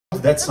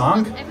love that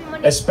song,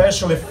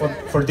 especially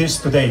for this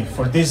today,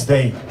 for this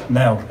day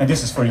now, and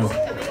this is for you.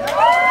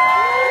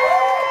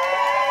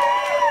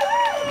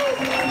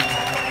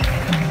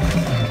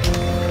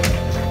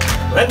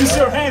 Let me see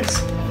your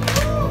hands.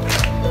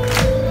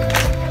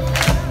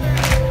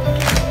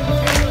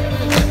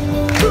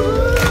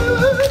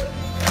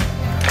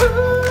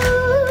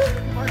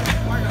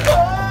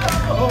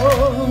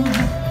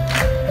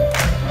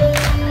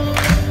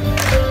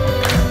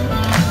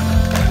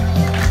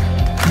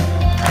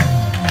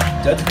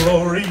 That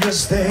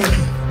glorious day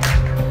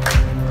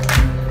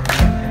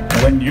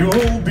when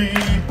you'll be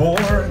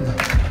born,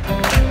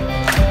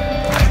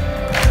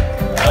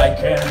 I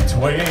can't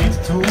wait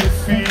to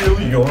feel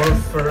your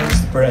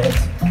first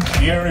breath,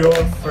 hear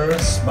your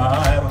first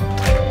smile.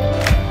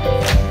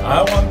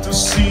 I want to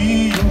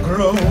see you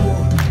grow,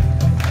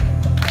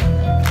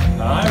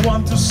 I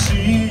want to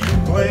see you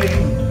play,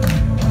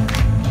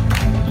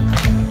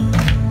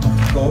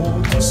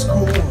 go to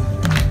school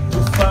to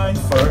find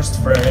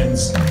first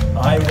friends.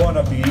 I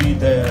wanna be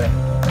there.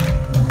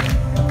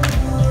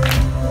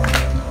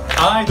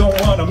 I don't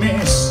wanna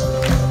miss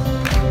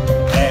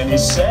any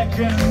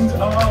second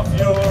of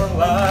your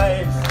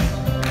life.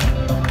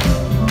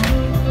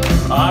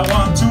 I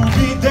want to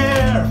be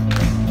there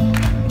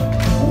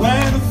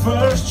when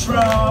first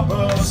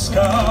troubles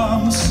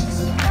comes,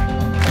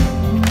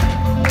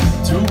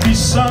 to be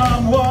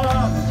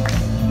someone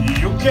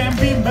you can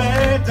be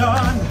mad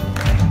on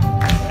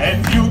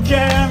and you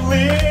can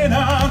lean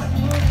on.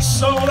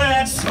 So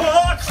let's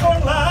walk for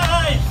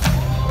life.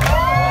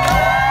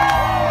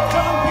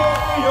 Don't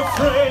be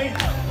afraid.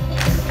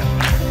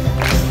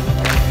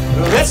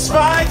 Let's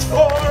fight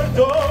for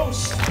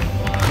those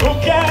who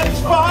can't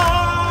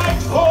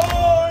fight for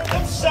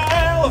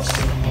themselves.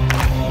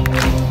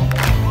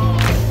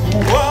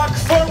 Walk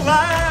for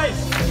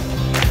life.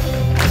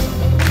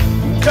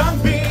 Don't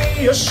be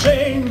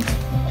ashamed.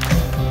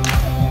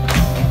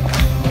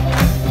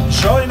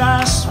 Join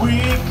us, we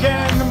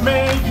can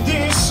make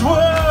this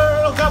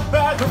world a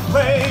better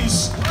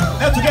place.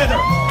 Now together.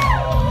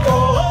 Oh,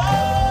 oh,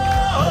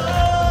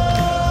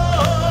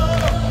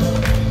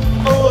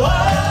 oh,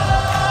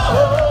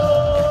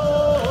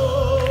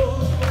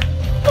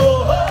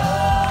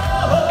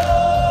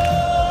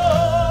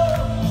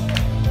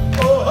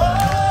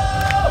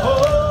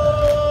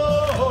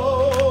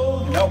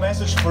 oh. Now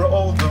message for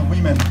all the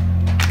women.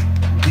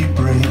 Be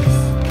brave.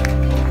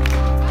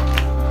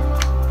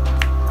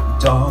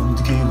 Don't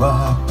give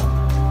up.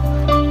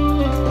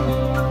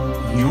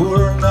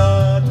 You're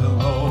not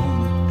alone.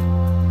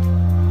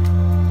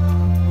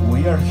 We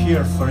are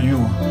here for you.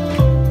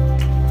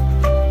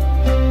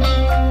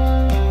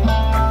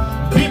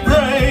 Be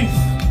brave.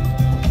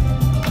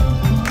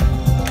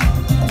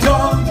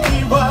 Don't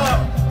give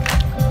up.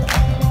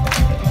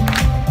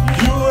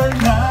 You're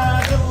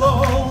not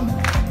alone.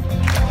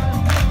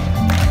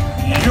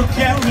 You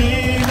can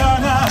lean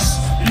on us.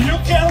 You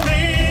can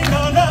lean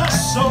on us.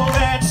 So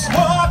let's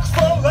walk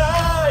for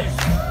life.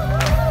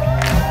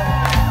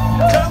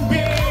 Don't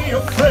be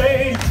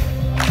afraid.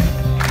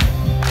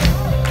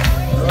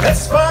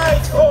 Let's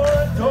fight for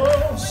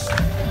those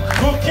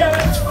who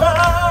can't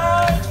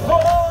fight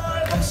for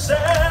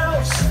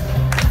themselves.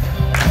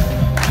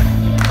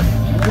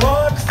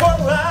 Walk for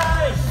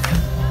life.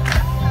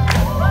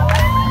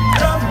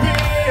 Don't be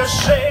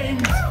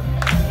ashamed.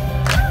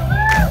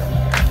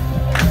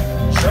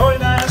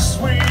 Join us,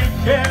 we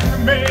can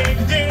make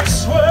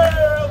this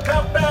world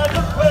a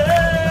better place.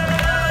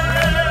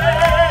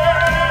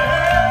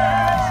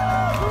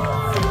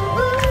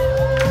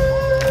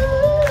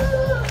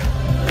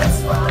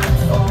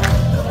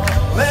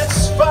 Let's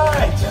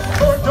fight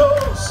for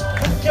those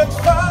who can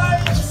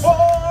fight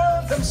for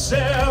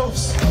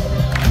themselves.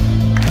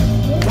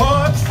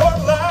 Walk for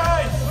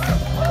life.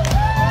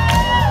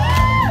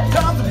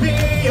 Don't be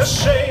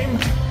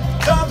ashamed.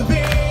 Don't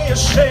be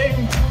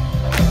ashamed.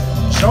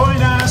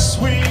 Join us,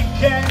 we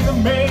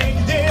can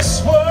make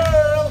this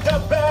world a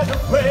better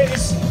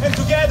place. And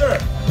together.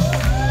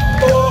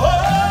 Oh, oh,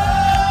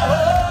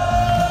 oh,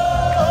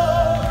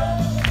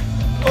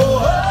 oh,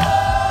 oh,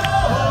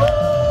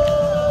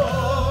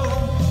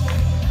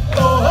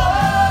 oh,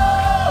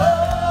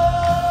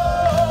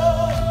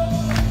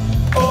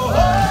 oh.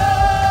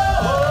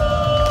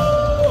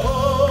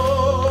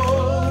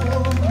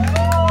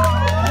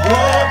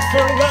 Walk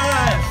for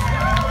life.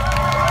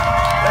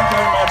 Thank you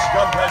very much.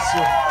 God bless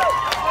you.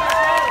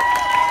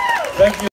 Thank you.